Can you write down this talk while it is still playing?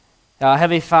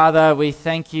Heavenly Father, we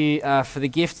thank you for the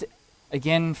gift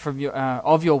again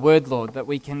of your word, Lord, that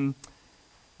we can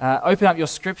open up your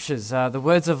scriptures, the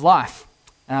words of life,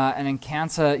 and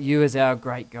encounter you as our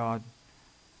great God.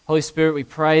 Holy Spirit, we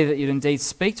pray that you'd indeed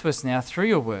speak to us now through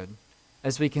your word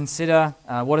as we consider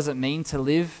what does it mean to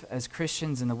live as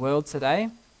Christians in the world today.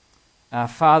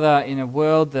 Father, in a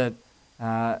world that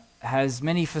has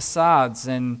many facades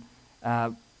and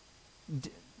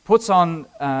puts on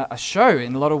a show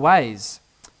in a lot of ways.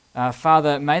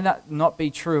 Father, may that not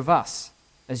be true of us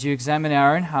as you examine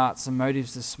our own hearts and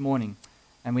motives this morning,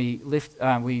 and we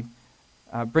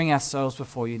bring ourselves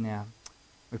before you now.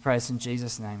 We pray this in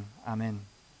Jesus' name. Amen.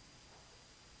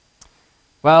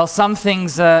 Well, some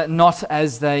things are not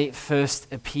as they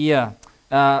first appear.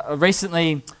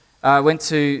 Recently,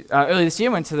 early this year,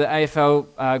 went to the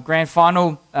AFL Grand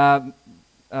Final,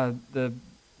 the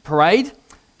parade.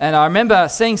 And I remember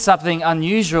seeing something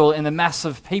unusual in the mass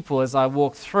of people as I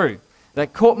walked through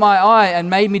that caught my eye and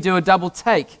made me do a double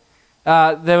take.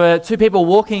 There were two people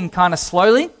walking kind of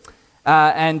slowly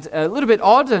and a little bit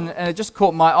odd, and it just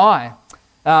caught my eye.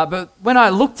 But when I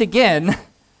looked again,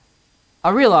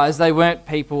 I realized they weren't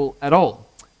people at all.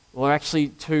 They were actually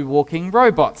two walking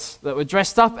robots that were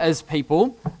dressed up as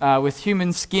people with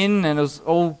human skin, and it was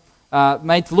all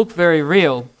made to look very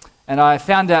real. And I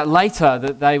found out later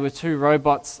that they were two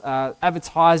robots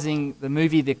advertising the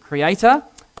movie The Creator,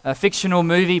 a fictional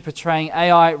movie portraying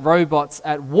AI robots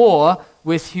at war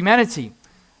with humanity.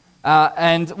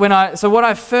 So what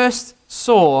I first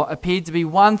saw appeared to be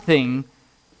one thing,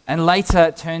 and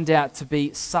later turned out to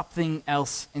be something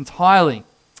else entirely.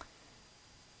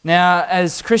 Now,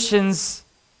 as Christians,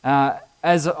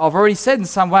 as I've already said in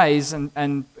some ways,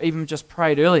 and even just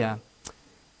prayed earlier,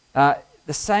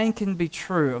 the same can be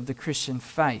true of the Christian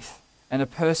faith and a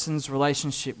person's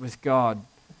relationship with God,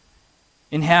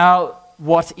 in how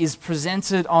what is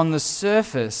presented on the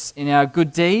surface in our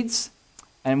good deeds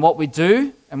and what we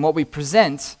do and what we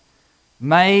present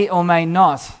may or may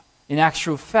not, in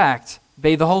actual fact,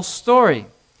 be the whole story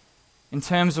in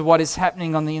terms of what is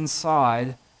happening on the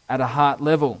inside at a heart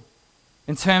level,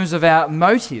 in terms of our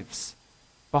motives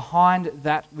behind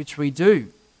that which we do.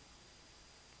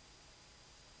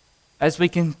 As we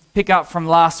can pick up from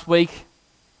last week,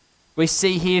 we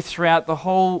see here throughout the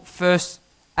whole first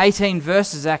 18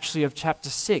 verses actually of chapter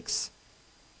 6,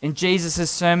 in Jesus'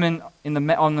 Sermon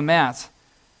on the Mount,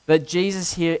 that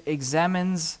Jesus here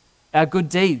examines our good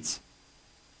deeds,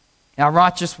 our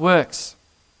righteous works.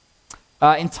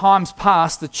 In times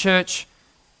past, the church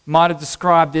might have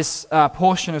described this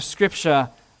portion of Scripture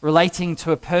relating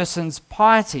to a person's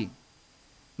piety.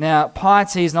 Now,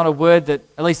 piety is not a word that,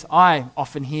 at least I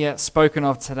often hear spoken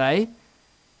of today,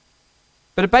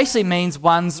 but it basically means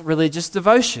one's religious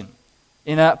devotion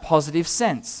in a positive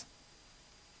sense.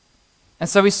 And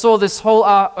so we saw this whole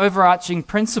overarching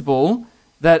principle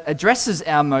that addresses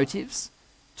our motives,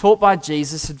 taught by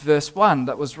Jesus in verse 1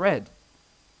 that was read.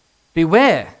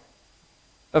 Beware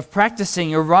of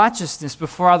practicing your righteousness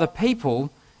before other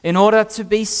people in order to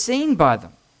be seen by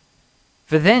them.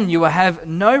 For then you will have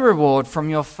no reward from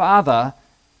your Father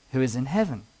who is in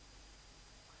heaven.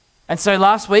 And so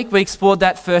last week we explored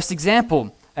that first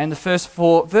example and the first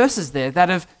 4 verses there, that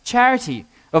of charity,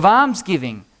 of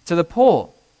almsgiving to the poor.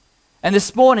 And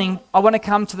this morning I want to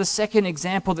come to the second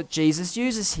example that Jesus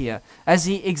uses here as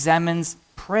he examines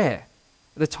prayer,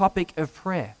 the topic of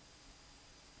prayer.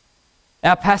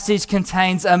 Our passage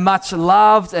contains a much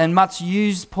loved and much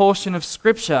used portion of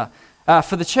Scripture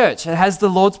for the church. It has the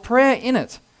Lord's Prayer in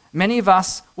it. Many of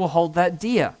us will hold that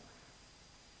dear.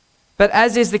 But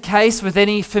as is the case with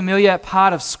any familiar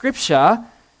part of Scripture,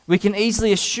 we can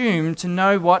easily assume to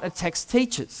know what a text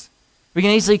teaches. We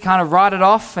can easily kind of write it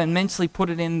off and mentally put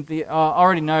it in the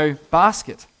already know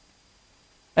basket.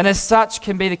 And as such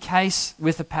can be the case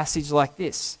with a passage like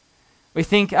this. We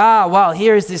think,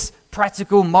 here is this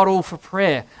practical model for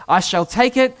prayer. I shall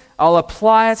take it, I'll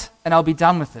apply it, and I'll be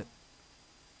done with it.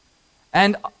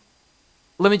 And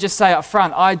let me just say up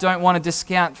front, I don't want to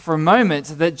discount for a moment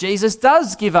that Jesus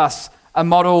does give us a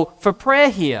model for prayer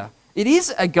here. It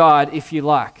is a guide, if you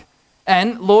like.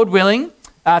 And Lord willing,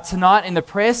 tonight in the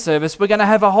prayer service, we're going to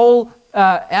have a whole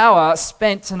hour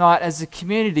spent tonight as a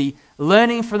community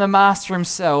learning from the Master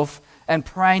himself and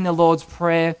praying the Lord's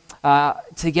Prayer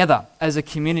together as a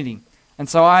community. And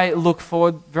so I look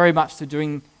forward very much to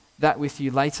doing that with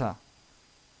you later.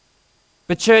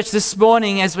 But church, this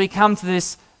morning as we come to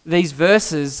these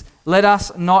verses, let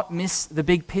us not miss the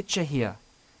big picture here.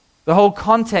 The whole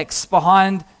context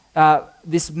behind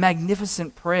this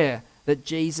magnificent prayer that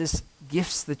Jesus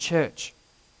gifts the church.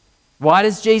 Why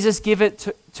does Jesus give it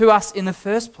to us in the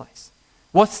first place?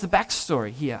 What's the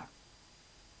backstory here?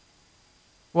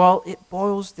 Well, it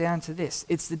boils down to this.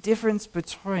 It's the difference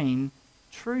between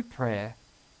true prayer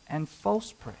and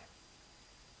false prayer.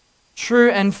 True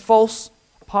and false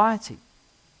piety.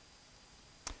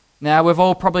 Now, we've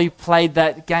all probably played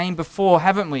that game before,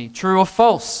 haven't we? True or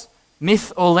false?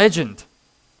 Myth or legend?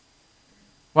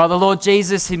 Well, the Lord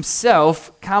Jesus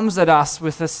himself comes at us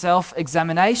with a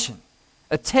self-examination,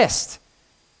 a test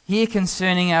here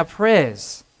concerning our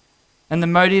prayers and the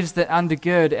motives that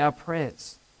undergird our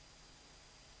prayers.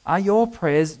 Are your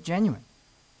prayers genuine?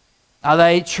 Are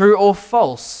they true or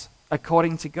false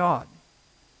according to God?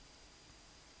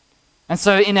 And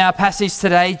so in our passage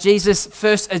today, Jesus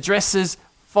first addresses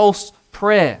false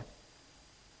prayer.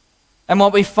 And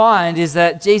what we find is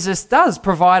that Jesus does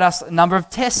provide us a number of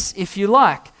tests, if you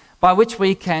like, by which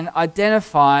we can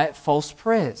identify false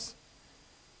prayers,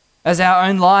 as our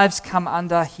own lives come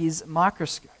under his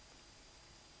microscope.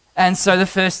 And so the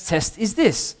first test is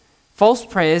this: false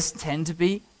prayers tend to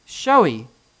be showy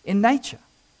in nature.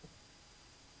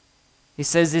 He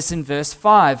says this in verse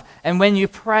 5, "And when you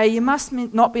pray, you must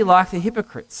not be like the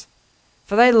hypocrites,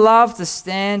 for they love to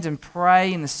stand and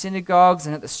pray in the synagogues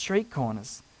and at the street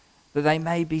corners, that they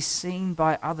may be seen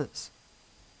by others.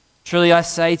 Truly I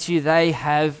say to you, they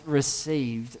have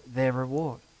received their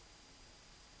reward."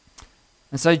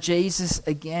 And so Jesus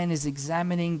again is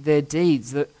examining their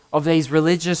deeds of these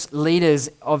religious leaders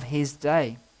of his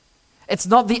day. It's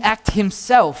not the act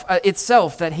itself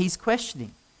that he's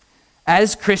questioning.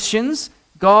 As Christians,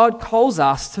 God calls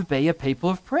us to be a people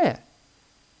of prayer.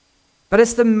 But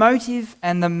it's the motive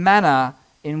and the manner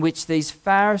in which these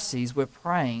Pharisees were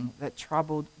praying that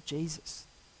troubled Jesus.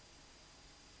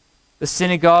 The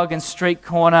synagogue and street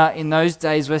corner in those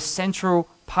days were central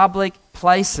public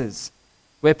places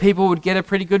where people would get a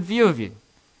pretty good view of you.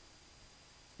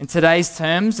 In today's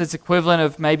terms, it's equivalent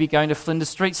of maybe going to Flinders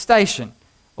Street Station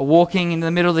or walking in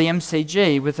the middle of the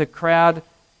MCG with a crowd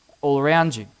all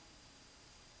around you.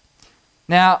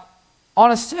 Now,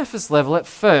 on a surface level at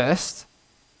first,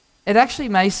 it actually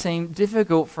may seem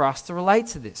difficult for us to relate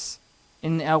to this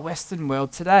in our Western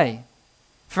world today.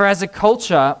 For as a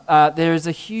culture, there is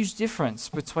a huge difference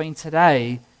between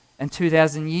today and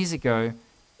 2,000 years ago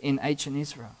in ancient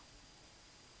Israel.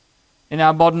 In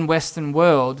our modern Western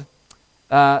world,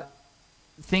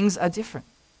 things are different.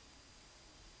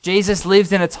 Jesus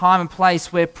lived in a time and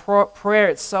place where prayer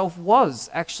itself was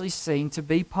actually seen to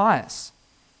be pious,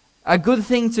 a good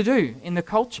thing to do in the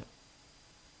culture.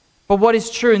 But what is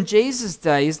true in Jesus'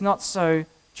 day is not so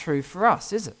true for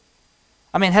us, is it?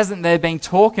 I mean, hasn't there been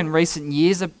talk in recent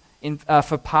years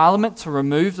for Parliament to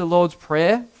remove the Lord's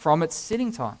Prayer from its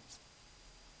sitting times?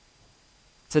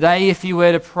 Today, if you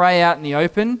were to pray out in the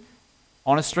open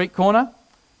on a street corner,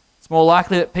 it's more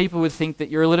likely that people would think that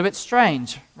you're a little bit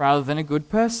strange rather than a good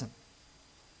person.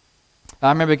 I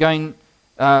remember going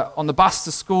on the bus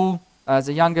to school as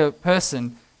a younger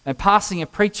person and passing a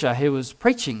preacher who was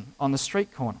preaching on the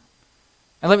street corner.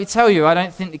 And let me tell you, I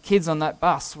don't think the kids on that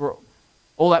bus were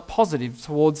all that positive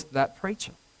towards that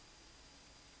preacher.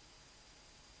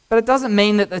 But it doesn't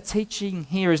mean that the teaching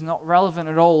here is not relevant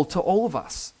at all to all of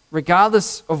us,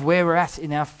 regardless of where we're at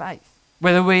in our faith,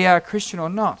 whether we are a Christian or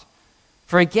not.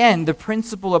 For again, the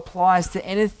principle applies to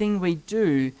anything we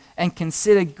do and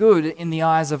consider good in the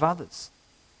eyes of others.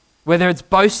 Whether it's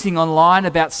boasting online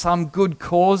about some good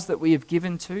cause that we have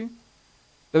given to,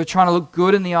 that we're trying to look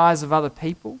good in the eyes of other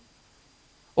people,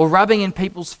 or rubbing in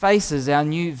people's faces our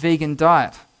new vegan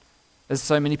diet, as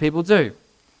so many people do.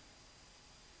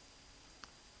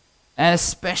 And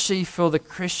especially for the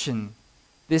Christian,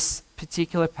 this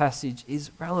particular passage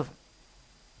is relevant.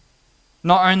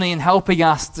 Not only in helping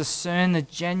us discern the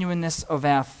genuineness of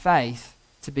our faith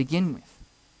to begin with,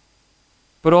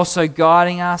 but also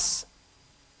guiding us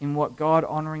in what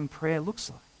God-honoring prayer looks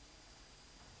like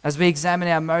as we examine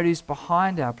our motives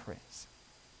behind our prayers.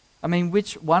 I mean,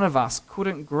 which one of us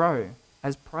couldn't grow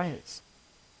as prayers?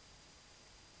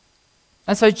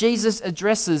 And so Jesus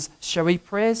addresses showy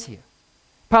prayers here.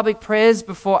 Public prayers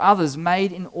before others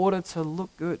made in order to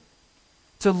look good,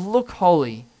 to look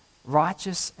holy,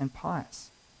 righteous and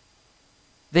pious.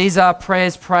 These are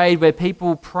prayers prayed where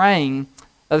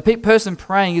the person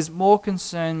praying is more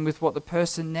concerned with what the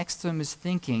person next to them is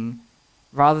thinking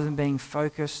rather than being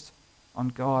focused on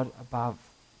God above.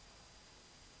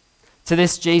 To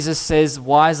this, Jesus says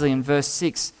wisely in verse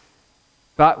 6,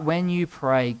 "But when you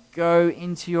pray, go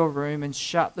into your room and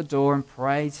shut the door and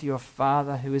pray to your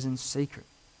Father who is in secret.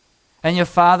 And your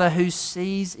Father who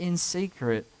sees in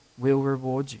secret will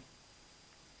reward you."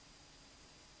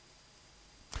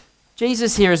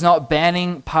 Jesus here is not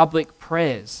banning public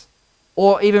prayers,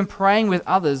 or even praying with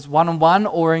others one-on-one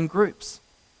or in groups.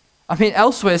 I mean,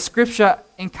 elsewhere, Scripture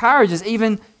encourages,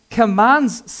 even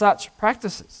commands such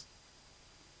practices.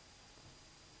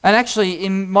 And actually,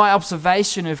 in my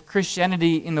observation of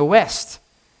Christianity in the West,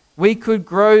 we could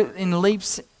grow in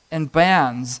leaps and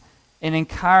bounds in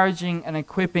encouraging and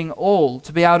equipping all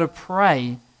to be able to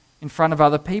pray in front of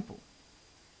other people.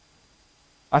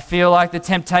 I feel like the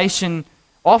temptation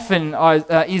often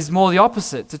is more the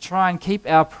opposite, to try and keep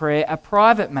our prayer a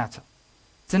private matter,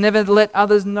 to never let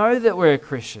others know that we're a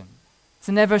Christian,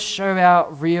 to never show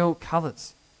our real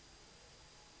colours.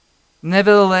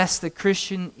 Nevertheless, the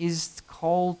Christian is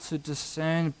called to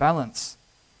discern balance.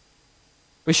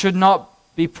 We should not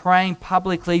be praying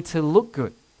publicly to look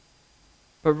good,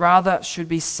 but rather should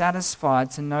be satisfied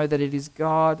to know that it is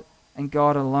God and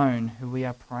God alone who we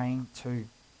are praying to.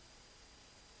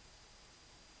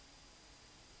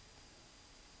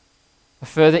 A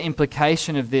further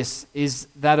implication of this is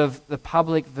that of the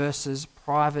public versus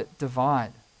private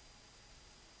divide.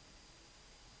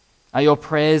 Are your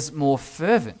prayers more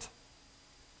fervent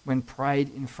when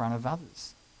prayed in front of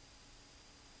others?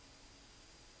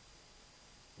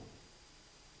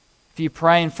 If you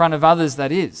pray in front of others,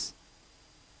 that is.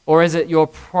 Or is it your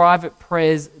private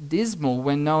prayers dismal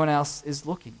when no one else is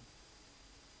looking?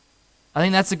 I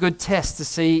think that's a good test to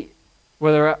see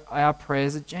whether our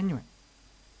prayers are genuine.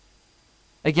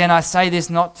 Again, I say this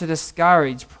not to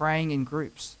discourage praying in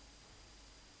groups,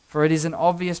 for it is an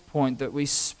obvious point that we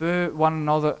spur one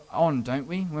another on, don't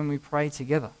we, when we pray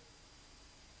together.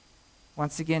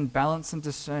 Once again, balance and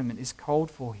discernment is called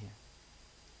for here.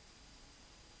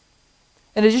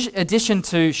 In addition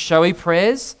to showy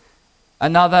prayers,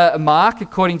 another mark,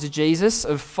 according to Jesus,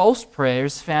 of false prayer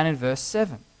is found in verse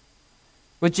 7,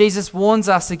 where Jesus warns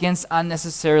us against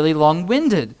unnecessarily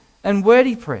long-winded and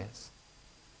wordy prayers.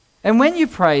 And when you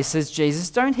pray, says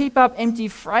Jesus, don't heap up empty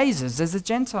phrases as the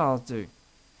Gentiles do,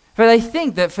 for they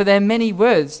think that for their many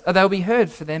words, they'll be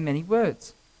heard for their many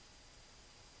words.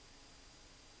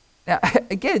 Now,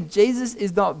 again, Jesus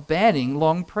is not banning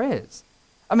long prayers.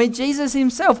 I mean, Jesus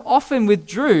himself often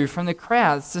withdrew from the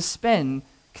crowds to spend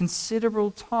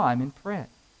considerable time in prayer.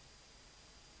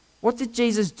 What did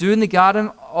Jesus do in the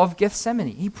Garden of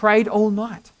Gethsemane? He prayed all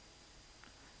night.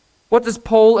 What does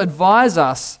Paul advise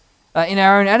us in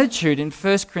our own attitude in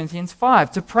 1 Corinthians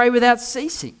 5? To pray without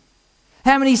ceasing.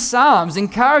 How many Psalms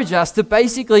encourage us to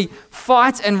basically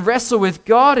fight and wrestle with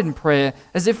God in prayer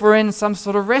as if we're in some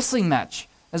sort of wrestling match,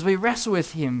 as we wrestle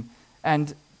with Him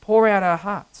and pour out our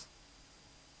hearts?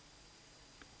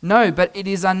 No, but it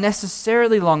is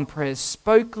unnecessarily long prayers,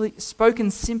 spoken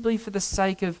simply for the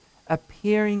sake of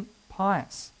appearing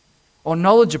pious or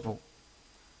knowledgeable,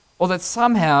 or that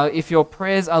somehow if your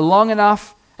prayers are long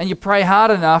enough and you pray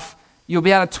hard enough, you'll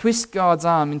be able to twist God's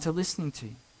arm into listening to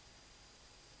you.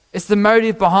 It's the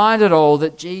motive behind it all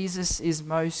that Jesus is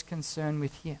most concerned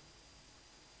with here.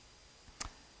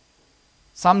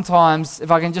 Sometimes,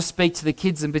 if I can just speak to the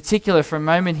kids in particular for a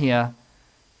moment here,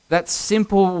 that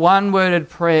simple one-worded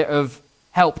prayer of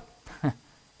help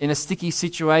in a sticky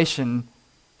situation,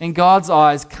 in God's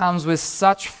eyes, comes with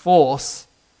such force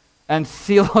and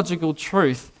theological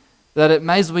truth that it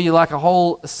may as well be like a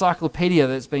whole encyclopedia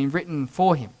that's been written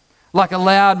for Him. Like a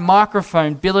loud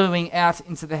microphone billowing out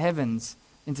into the heavens,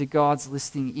 into God's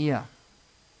listening ear.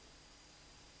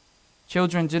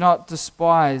 Children, do not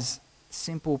despise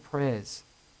simple prayers.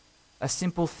 A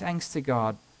simple thanks to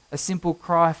God, a simple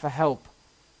cry for help,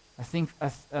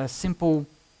 a simple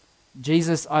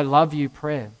Jesus, I love you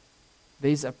prayer.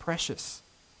 These are precious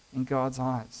in God's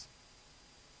eyes.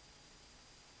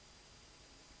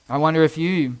 I wonder if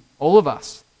you, all of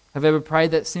us, have ever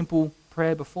prayed that simple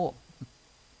prayer before.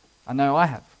 I know I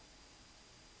have.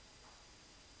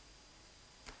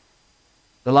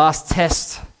 The last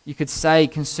test you could say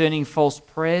concerning false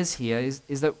prayers here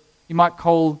is that you might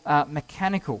call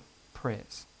mechanical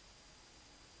prayers.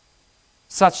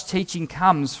 Such teaching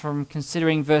comes from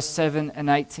considering verse 7 and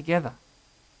 8 together.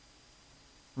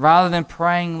 Rather than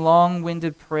praying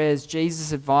long-winded prayers,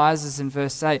 Jesus advises in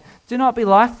verse 8, do not be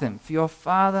like them, for your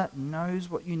Father knows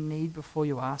what you need before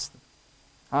you ask them.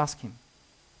 Ask Him.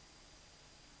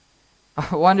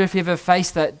 I wonder if you've ever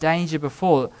faced that danger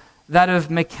before, that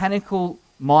of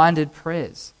mechanical-minded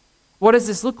prayers. What does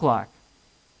this look like?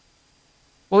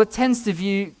 Well, it tends to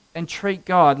view and treat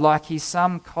God like He's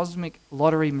some cosmic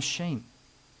lottery machine,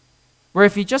 where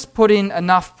if you just put in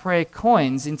enough prayer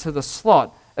coins into the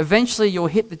slot, eventually you'll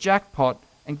hit the jackpot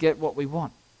and get what we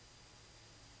want.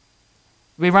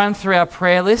 We run through our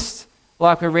prayer list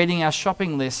like we're reading our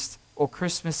shopping list or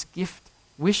Christmas gift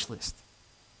wish list.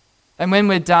 And when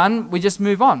we're done, we just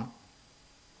move on.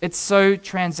 It's so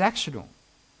transactional.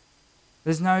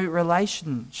 There's no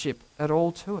relationship at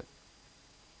all to it.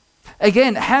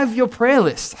 Again, have your prayer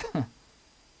list,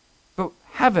 but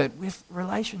have it with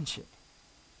relationship.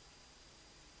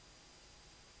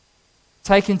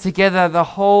 Taken together, the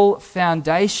whole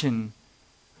foundation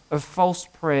of false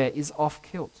prayer is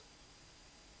off-kilt.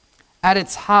 At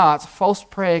its heart, false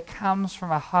prayer comes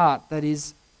from a heart that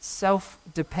is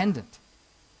self-dependent.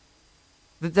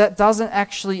 That doesn't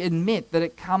actually admit that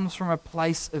it comes from a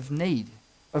place of need,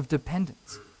 of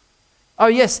dependence. Oh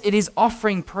yes, it is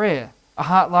offering prayer, a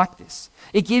heart like this.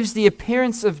 It gives the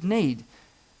appearance of need,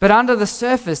 but under the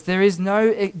surface there is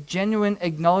no genuine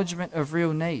acknowledgement of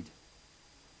real need.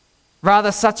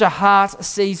 Rather, such a heart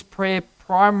sees prayer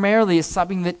primarily as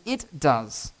something that it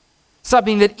does,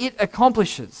 something that it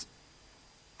accomplishes.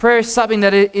 Prayer is something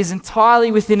that is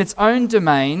entirely within its own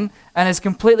domain and is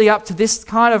completely up to this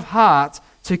kind of heart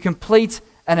to complete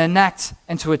and enact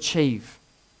and to achieve.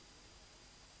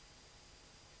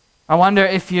 I wonder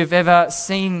if you've ever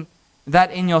seen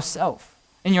that in yourself,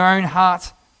 in your own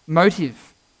heart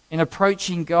motive, in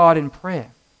approaching God in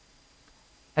prayer.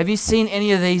 Have you seen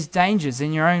any of these dangers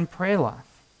in your own prayer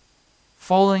life?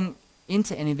 Falling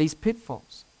into any of these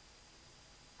pitfalls?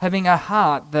 Having a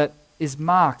heart that is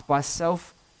marked by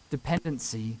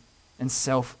self-dependency and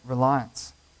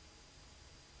self-reliance.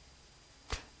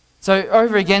 So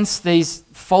over against these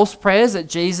false prayers that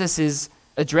Jesus is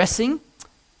addressing,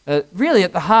 really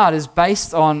at the heart is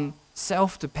based on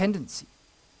self-dependency.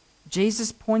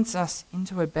 Jesus points us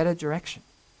into a better direction.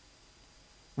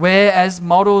 Whereas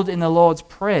modeled in the Lord's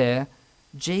Prayer,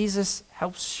 Jesus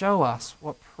helps show us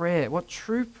what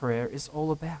true prayer is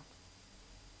all about.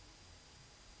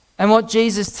 And what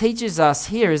Jesus teaches us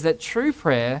here is that true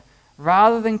prayer,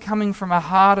 rather than coming from a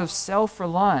heart of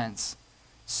self-reliance,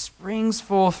 springs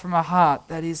forth from a heart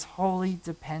that is wholly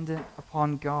dependent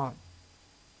upon God.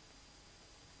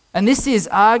 And this is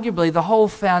arguably the whole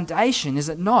foundation, is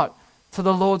it not, to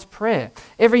the Lord's Prayer.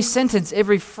 Every sentence,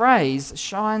 every phrase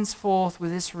shines forth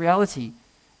with this reality,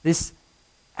 this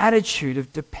attitude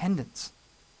of dependence.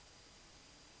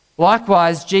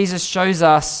 Likewise, Jesus shows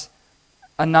us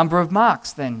a number of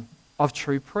marks then of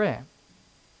true prayer.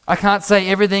 I can't say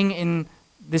everything in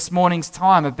this morning's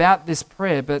time about this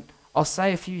prayer, but I'll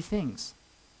say a few things.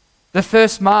 The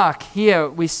first mark here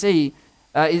we see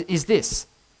is this.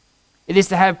 It is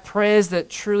to have prayers that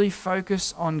truly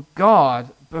focus on God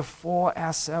before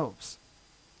ourselves.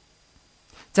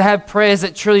 To have prayers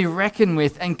that truly reckon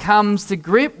with and comes to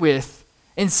grip with,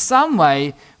 in some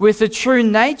way, with the true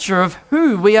nature of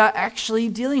who we are actually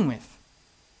dealing with.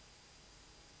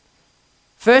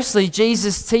 Firstly,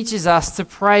 Jesus teaches us to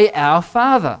pray our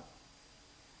Father.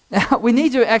 Now, we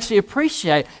need to actually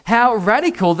appreciate how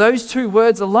radical those two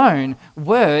words alone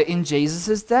were in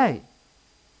Jesus' day.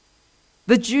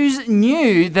 The Jews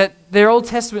knew that their Old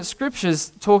Testament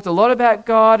scriptures talked a lot about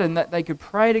God and that they could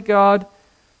pray to God.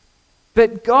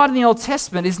 But God in the Old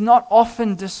Testament is not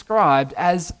often described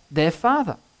as their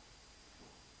Father.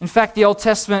 In fact, the Old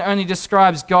Testament only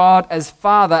describes God as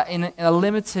Father in a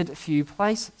limited few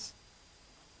places.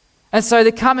 And so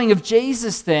the coming of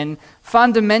Jesus then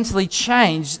fundamentally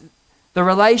changed the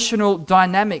relational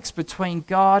dynamics between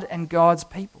God and God's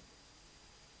people.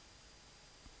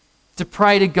 To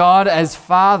pray to God as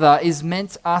Father is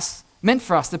meant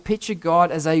for us to picture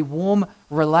God as a warm,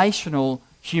 relational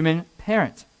human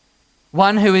parent.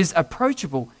 One who is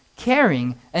approachable,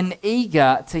 caring, and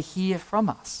eager to hear from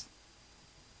us.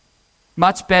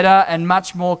 Much better and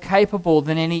much more capable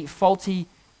than any faulty,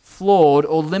 flawed,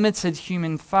 or limited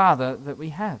human father that we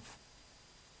have.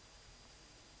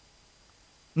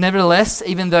 Nevertheless,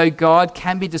 even though God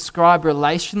can be described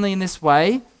relationally in this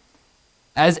way,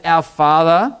 as our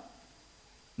Father,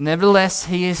 nevertheless,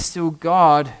 He is still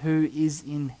God who is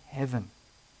in heaven.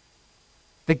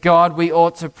 The God we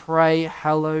ought to pray,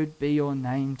 hallowed be your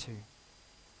name to.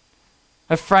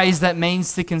 A phrase that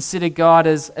means to consider God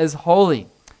as holy,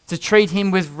 to treat Him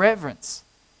with reverence,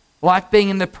 like being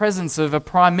in the presence of a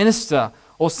prime minister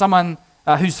or someone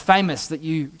who's famous that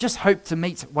you just hope to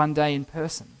meet one day in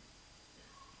person.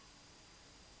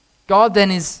 God then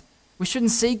we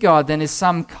shouldn't see God then as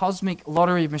some cosmic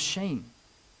lottery machine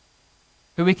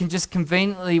who we can just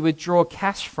conveniently withdraw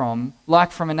cash from,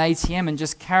 like from an ATM, and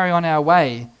just carry on our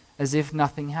way as if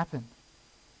nothing happened.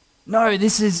 No,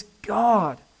 this is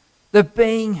God, the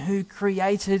being who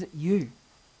created you,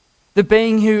 the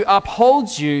being who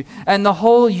upholds you and the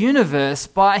whole universe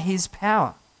by His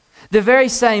power. The very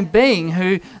same being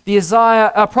who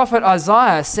the prophet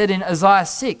Isaiah said in Isaiah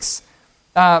 6,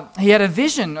 he had a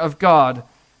vision of God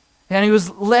and he was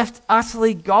left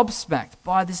utterly gobsmacked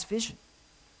by this vision.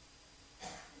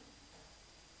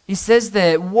 He says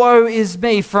there, "Woe is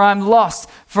me, for I'm lost,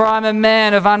 for I'm a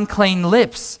man of unclean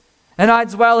lips, and I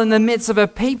dwell in the midst of a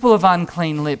people of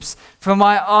unclean lips, for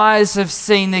my eyes have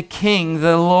seen the King,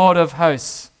 the Lord of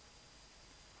hosts."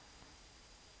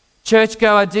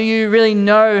 Churchgoer, do you really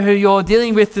know who you're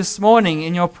dealing with this morning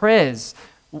in your prayers?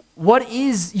 What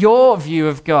is your view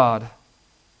of God?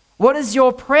 What does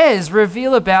your prayers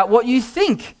reveal about what you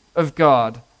think of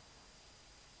God?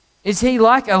 Is he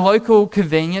like a local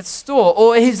convenience store?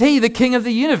 Or is he the king of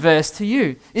the universe to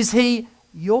you? Is he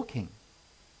your king?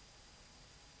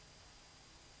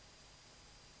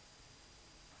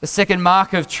 The second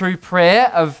mark of true prayer,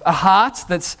 of a heart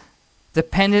that's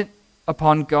dependent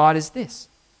upon God, is this.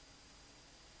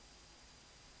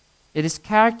 It is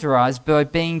characterized by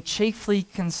being chiefly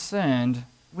concerned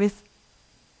with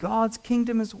God's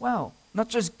kingdom as well. Not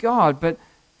just God, but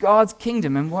God's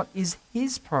kingdom and what is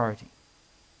his priority.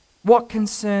 What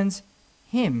concerns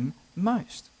him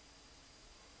most.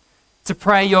 To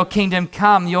pray, "Your kingdom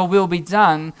come, your will be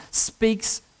done,"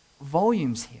 speaks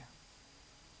volumes here.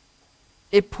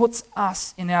 It puts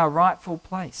us in our rightful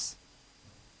place.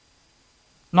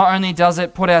 Not only does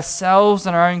it put ourselves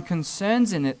and our own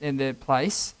concerns in their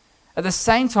place, at the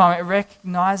same time it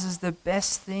recognizes the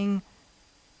best thing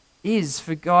is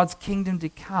for God's kingdom to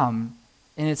come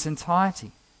in its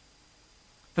entirety.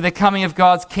 For the coming of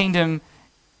God's kingdom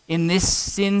in this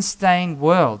sin-stained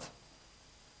world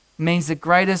means the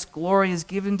greatest glory is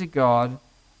given to God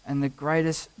and the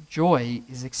greatest joy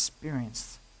is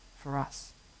experienced for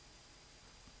us.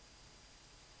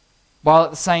 While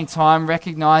at the same time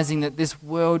recognizing that this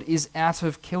world is out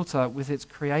of kilter with its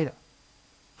Creator,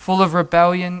 full of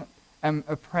rebellion and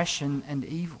oppression and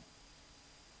evil,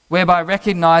 whereby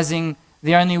recognizing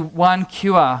there's only one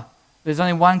cure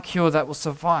that will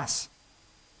suffice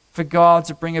for God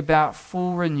to bring about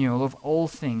full renewal of all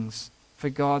things for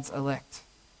God's elect.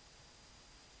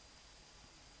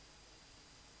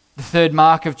 The third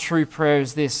mark of true prayer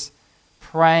is this: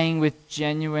 praying with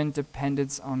genuine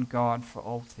dependence on God for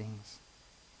all things.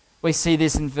 We see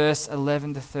this in verse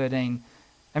 11 to 13.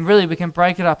 And really we can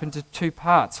break it up into two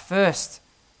parts. First,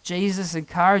 Jesus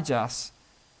encourages us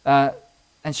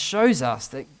and shows us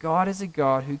that God is a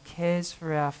God who cares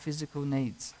for our physical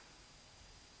needs.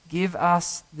 "Give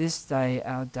us this day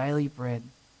our daily bread."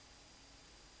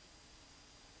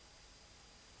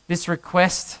 This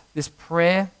request, this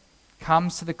prayer,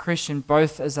 comes to the Christian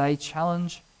both as a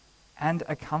challenge and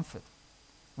a comfort.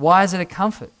 Why is it a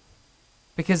comfort?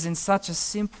 Because in such a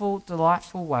simple,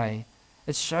 delightful way,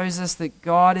 it shows us that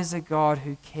God is a God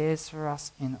who cares for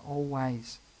us in all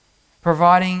ways.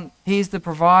 He is the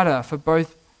provider for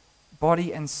both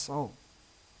body and soul.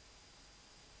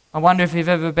 I wonder if you've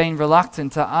ever been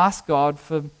reluctant to ask God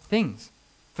for things,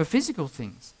 for physical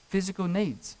things, physical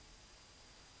needs.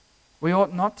 We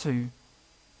ought not to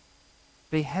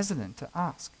be hesitant to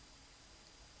ask.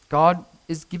 God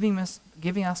is giving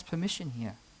us permission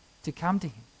here to come to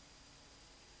him.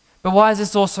 But why is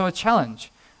this also a challenge?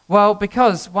 Well,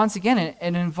 because once again it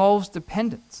involves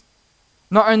dependence.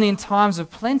 Not only in times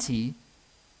of plenty,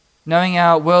 knowing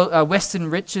our Western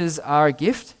riches are a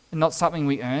gift and not something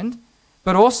we earned,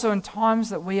 but also in times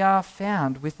that we are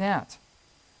found without,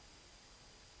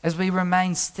 as we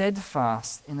remain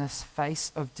steadfast in the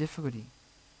face of difficulty.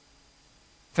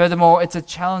 Furthermore, it's a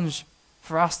challenge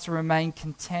for us to remain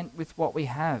content with what we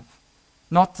have,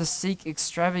 not to seek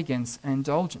extravagance and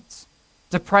indulgence.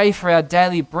 To pray for our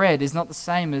daily bread is not the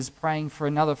same as praying for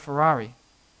another Ferrari.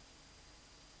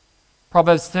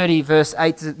 Proverbs 30 verse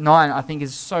 8 to 9 I think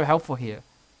is so helpful here.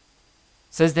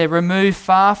 It says there, "Remove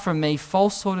far from me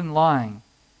falsehood and lying.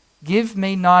 Give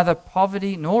me neither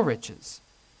poverty nor riches.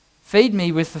 Feed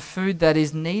me with the food that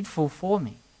is needful for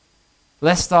me,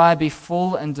 lest I be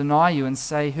full and deny you and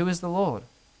say, 'Who is the Lord?'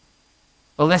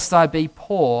 Or lest I be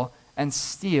poor and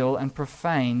steal and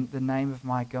profane the name of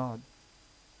my God."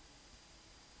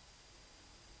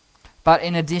 But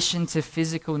in addition to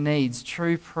physical needs,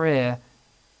 true prayer,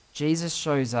 Jesus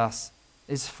shows us,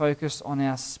 is focused on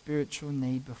our spiritual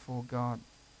need before God.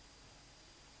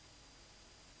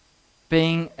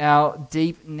 Being our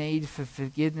deep need for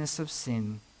forgiveness of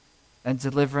sin and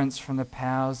deliverance from the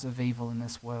powers of evil in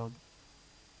this world.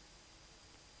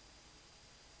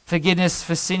 Forgiveness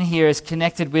for sin here is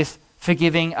connected with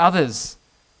forgiving others.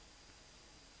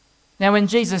 Now, when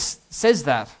Jesus says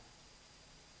that,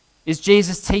 is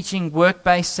Jesus teaching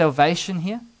work-based salvation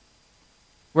here?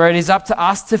 Where it is up to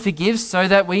us to forgive so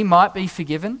that we might be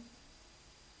forgiven?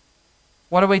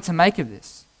 What are we to make of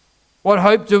this? What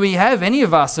hope do we have, any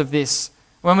of us, of this,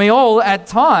 when we all at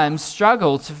times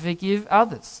struggle to forgive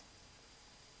others?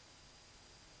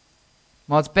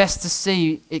 Well, it's best to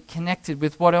see it connected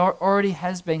with what already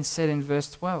has been said in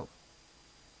verse 12,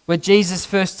 where Jesus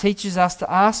first teaches us to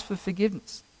ask for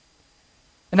forgiveness.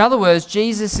 In other words,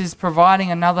 Jesus is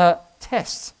providing another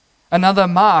test, another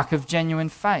mark of genuine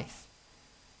faith.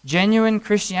 Genuine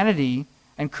Christianity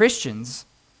and Christians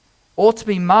ought to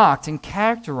be marked and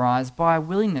characterized by a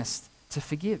willingness to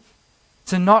forgive,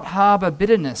 to not harbor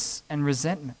bitterness and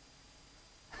resentment.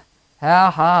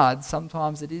 How hard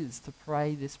sometimes it is to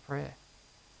pray this prayer.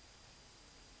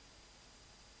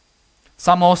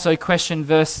 Some also question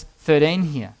verse 13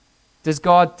 here. Does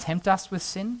God tempt us with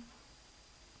sin?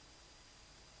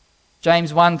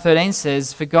 James 1:13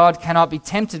 says, "For God cannot be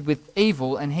tempted with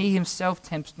evil, and he himself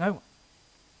tempts no one."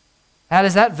 How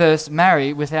does that verse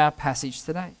marry with our passage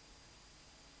today?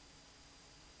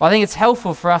 Well, I think it's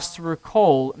helpful for us to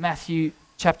recall Matthew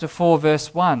chapter 4,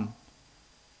 verse 1,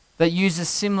 that uses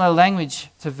similar language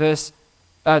to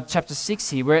chapter 6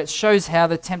 here, where it shows how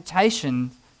the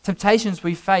temptations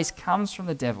we face comes from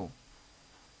the devil,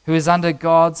 who is under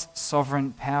God's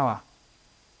sovereign power.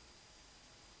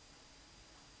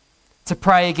 To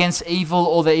pray against evil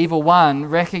or the evil one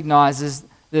recognizes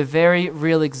the very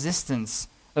real existence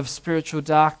of spiritual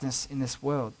darkness in this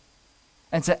world,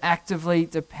 and to actively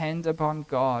depend upon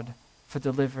God for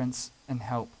deliverance and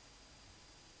help.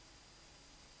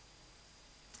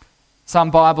 Some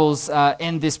Bibles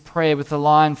end this prayer with the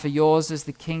line, "For yours is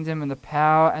the kingdom and the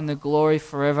power and the glory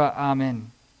forever.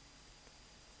 Amen."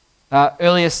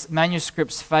 Earliest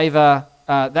manuscripts favor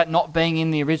that not being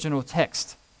in the original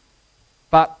text,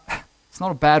 but it's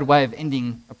not a bad way of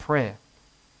ending a prayer.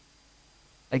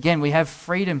 Again, we have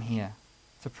freedom here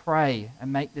to pray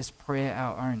and make this prayer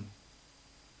our own.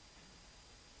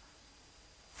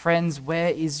 Friends, where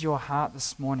is your heart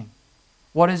this morning?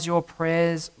 What does your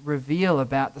prayers reveal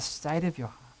about the state of your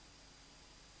heart?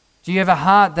 Do you have a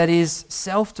heart that is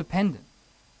self-dependent,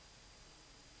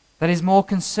 that is more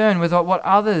concerned with what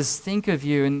others think of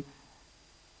you, and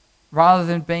rather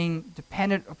than being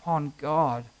dependent upon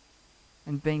God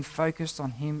and being focused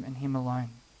on Him and Him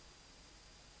alone?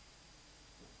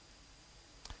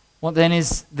 What then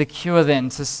is the cure then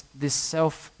to this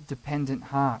self-dependent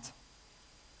heart?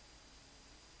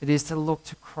 It is to look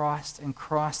to Christ and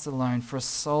Christ alone for a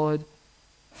solid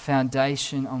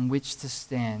foundation on which to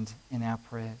stand in our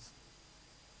prayers.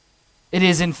 It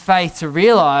is in faith to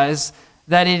realize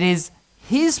that it is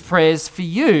His prayers for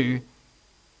you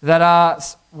that are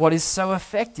what is so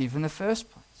effective in the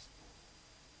first place.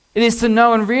 It is to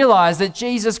know and realize that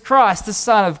Jesus Christ, the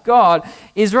Son of God,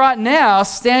 is right now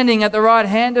standing at the right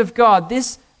hand of God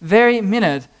this very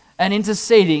minute and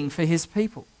interceding for His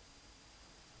people.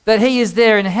 That He is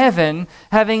there in heaven,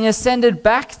 having ascended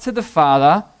back to the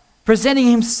Father, presenting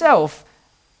Himself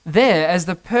there as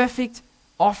the perfect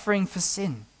offering for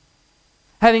sin.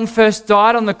 Having first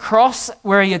died on the cross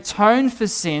where He atoned for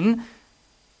sin,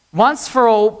 once for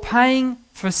all paying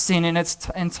for sin in its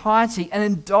entirety, and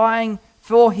then dying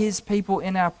for His people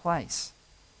in our place.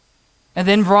 And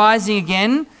then rising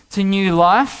again to new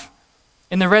life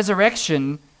in the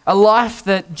resurrection, a life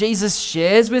that Jesus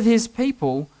shares with His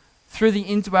people through the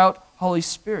indwelt Holy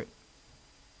Spirit.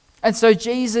 And so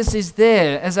Jesus is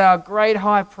there as our great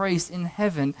high priest in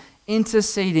heaven,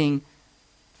 interceding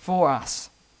for us.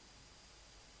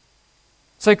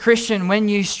 So Christian, when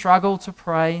you struggle to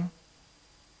pray,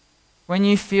 when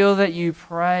you feel that you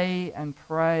pray and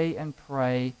pray and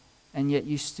pray, and yet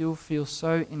you still feel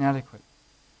so inadequate,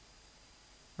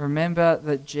 remember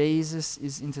that Jesus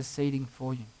is interceding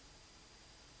for you.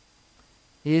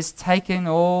 He has taken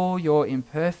all your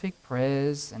imperfect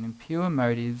prayers and impure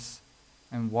motives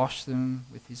and washed them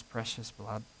with His precious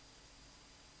blood,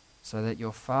 so that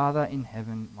your Father in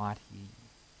heaven might hear you.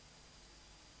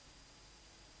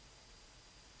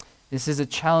 This is a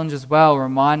challenge as well,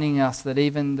 reminding us that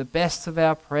even the best of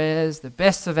our prayers, the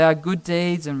best of our good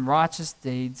deeds and righteous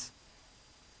deeds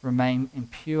remain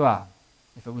impure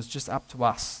if it was just up to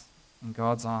us in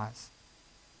God's eyes,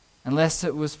 unless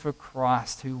it was for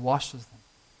Christ who washes them,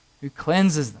 who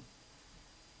cleanses them,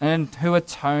 and who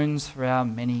atones for our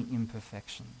many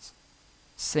imperfections,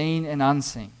 seen and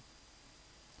unseen.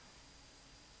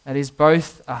 That is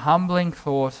both a humbling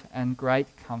thought and great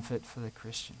comfort for the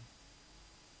Christian,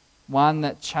 one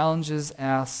that challenges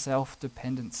our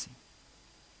self-dependency.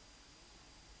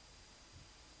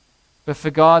 But for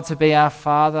God to be our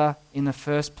Father in the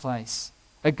first place,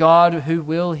 a God who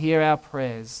will hear our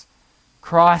prayers,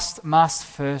 Christ must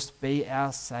first be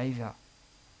our Saviour.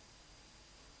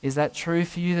 Is that true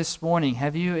for you this morning?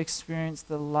 Have you experienced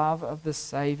the love of the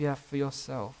Saviour for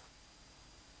yourself?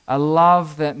 A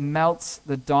love that melts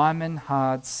the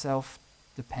diamond-hard,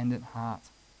 self-dependent heart.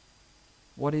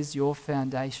 What is your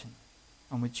foundation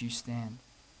on which you stand?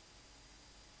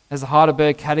 As the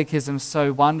Heidelberg Catechism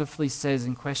so wonderfully says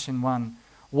in question 1,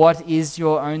 what is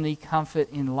your only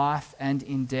comfort in life and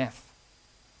in death?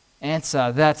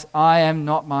 Answer, that I am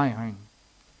not my own,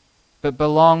 but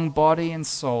belong body and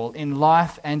soul, in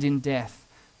life and in death,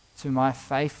 to my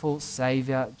faithful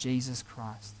Saviour, Jesus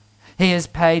Christ. He has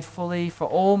paid fully for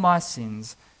all my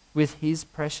sins with his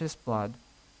precious blood,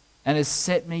 and has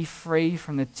set me free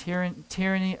from the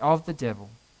tyranny of the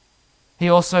devil. He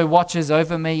also watches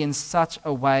over me in such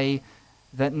a way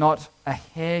that not a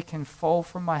hair can fall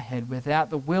from my head without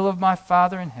the will of my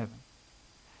Father in heaven.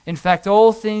 In fact,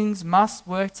 all things must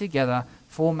work together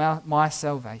for my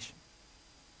salvation,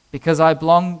 because I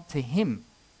belong to him.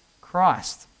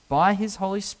 Christ, by his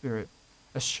Holy Spirit,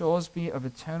 assures me of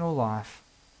eternal life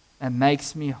and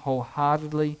makes me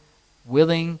wholeheartedly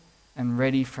willing and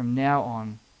ready from now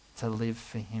on to live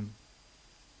for him.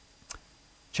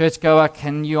 Churchgoer,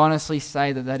 can you honestly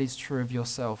say that that is true of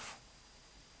yourself?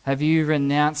 Have you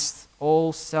renounced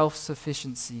all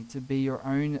self-sufficiency to be your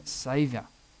own Saviour?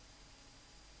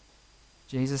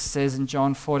 Jesus says in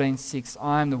John 14:6,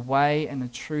 I am the way and the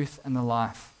truth and the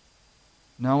life.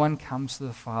 No one comes to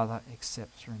the Father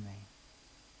except through me.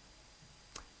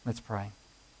 Let's pray.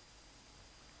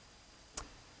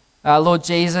 Lord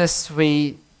Jesus,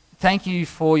 we thank you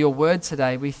for your word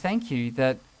today. We thank you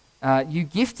that you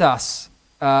gift us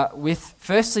with,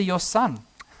 firstly, your Son.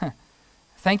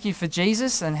 Thank you for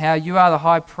Jesus and how you are the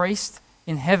high priest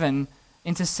in heaven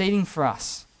interceding for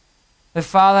us. That,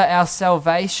 Father, our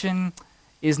salvation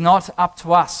is not up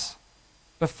to us,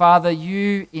 but, Father,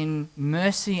 you in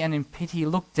mercy and in pity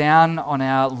look down on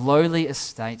our lowly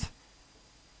estate,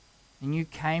 and you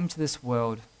came to this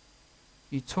world.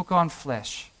 You took on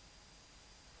flesh,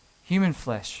 human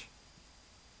flesh,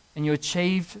 and you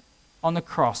achieved on the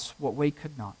cross what we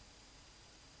could not,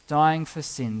 dying for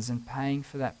sins and paying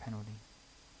for that penalty.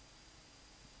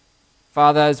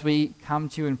 Father, as we come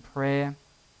to you in prayer,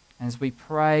 and as we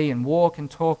pray and walk and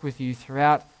talk with you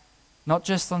throughout, not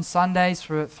just on Sundays,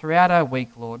 throughout our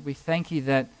week, Lord, we thank you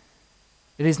that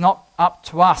it is not up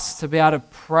to us to be able to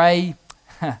pray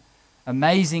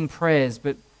amazing prayers,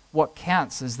 but what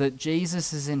counts is that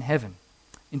Jesus is in heaven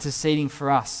interceding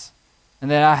for us, and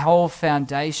that our whole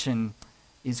foundation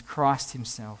is Christ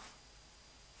himself.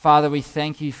 Father, we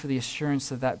thank you for the assurance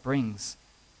that brings,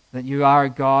 that you are a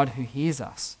God who hears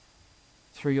us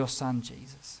through your Son,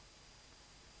 Jesus.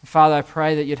 And Father, I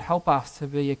pray that you'd help us to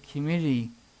be a community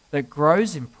that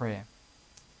grows in prayer.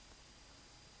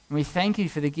 And we thank you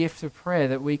for the gift of prayer,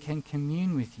 that we can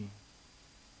commune with you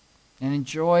and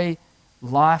enjoy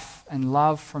life and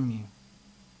love from you.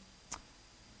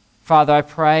 Father, I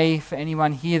pray for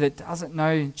anyone here that doesn't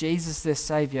know Jesus their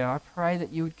Saviour, I pray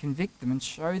that you would convict them and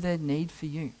show their need for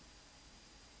you.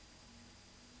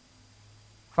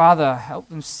 Father, help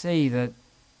them see that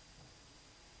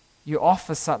you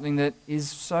offer something that is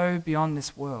so beyond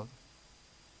this world.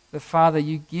 That, Father,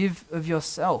 you give of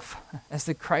yourself as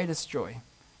the greatest joy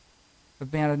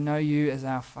of being able to know you as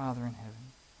our Father in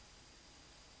heaven.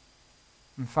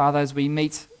 And Father, as we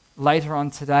meet later on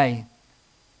today,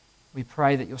 we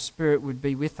pray that your Spirit would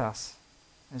be with us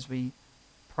as we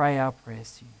pray our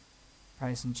prayers to you.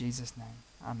 Praise in Jesus' name.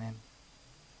 Amen.